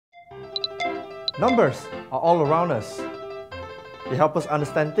Numbers are all around us. They help us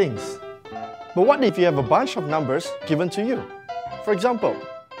understand things. But what if you have a bunch of numbers given to you? For example,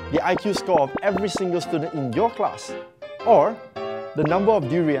 the IQ score of every single student in your class, or the number of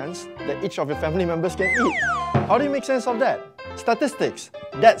durians that each of your family members can eat. How do you make sense of that? Statistics,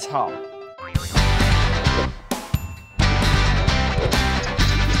 that's how.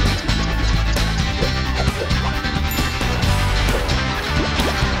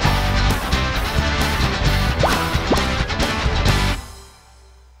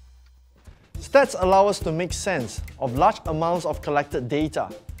 Stats allow us to make sense of large amounts of collected data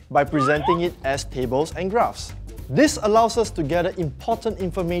by presenting it as tables and graphs. This allows us to gather important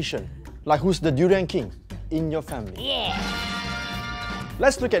information, like who's the durian king in your family. Yeah.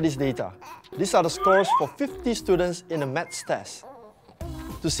 Let's look at this data. These are the scores for 50 students in a maths test.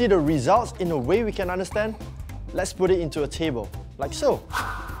 To see the results in a way we can understand, let's put it into a table, like so.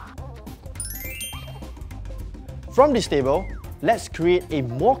 From this table, let's create a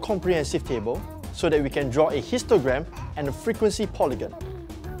more comprehensive table so that we can draw a histogram and a frequency polygon.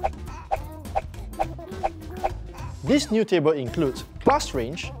 This new table includes class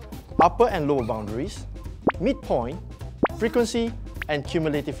range, upper and lower boundaries, midpoint, frequency, and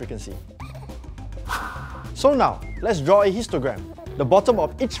cumulative frequency. So now, let's draw a histogram. The bottom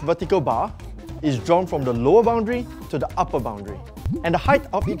of each vertical bar is drawn from the lower boundary to the upper boundary. And the height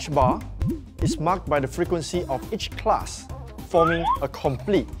of each bar is marked by the frequency of each class, forming a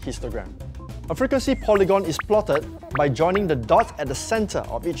complete histogram. A frequency polygon is plotted by joining the dots at the center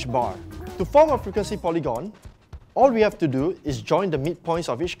of each bar. To form a frequency polygon, all we have to do is join the midpoints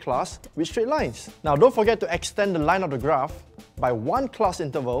of each class with straight lines. Now don't forget to extend the line of the graph by one class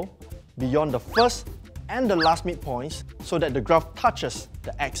interval beyond the first and the last midpoints so that the graph touches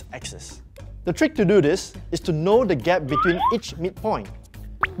the x-axis. The trick to do this is to know the gap between each midpoint,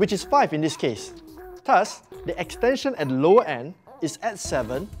 which is 5 in this case. Thus, the extension at the lower end is at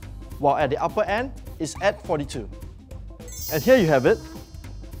 7, while at the upper end is at 42. And here you have it,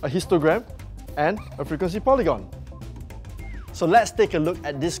 a histogram and a frequency polygon. So let's take a look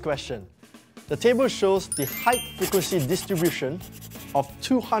at this question. The table shows the height frequency distribution of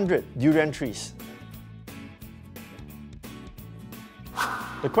 200 durian trees.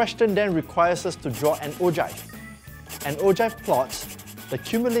 The question then requires us to draw an ogive. An ogive plots the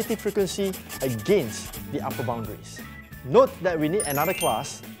cumulative frequency against the upper boundaries. Note that we need another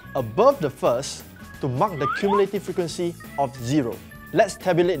class above the first to mark the cumulative frequency of 0. Let's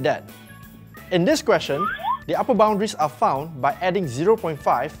tabulate that. In this question, the upper boundaries are found by adding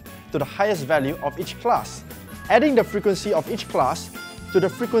 0.5 to the highest value of each class. Adding the frequency of each class to the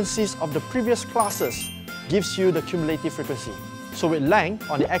frequencies of the previous classes gives you the cumulative frequency. So with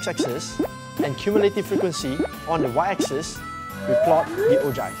length on the x-axis and cumulative frequency on the y-axis, we plot the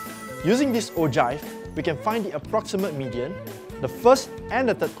ogive. Using this ogive, we can find the approximate median, the first and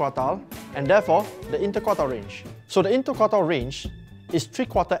the third quartile, and therefore the interquartile range. So the interquartile range is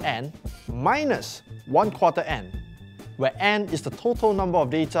 3/4 n minus 1/4 n, where n is the total number of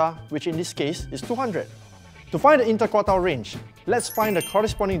data, which in this case is 200. To find the interquartile range, let's find the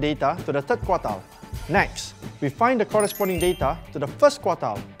corresponding data to the third quartile. Next, we find the corresponding data to the first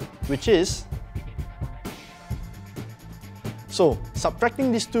quartile, which is... So,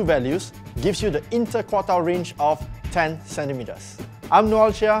 subtracting these two values gives you the interquartile range of 10 centimeters. I'm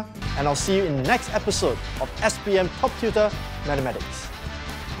Noel Chia, and I'll see you in the next episode of SPM Top Tutor Mathematics.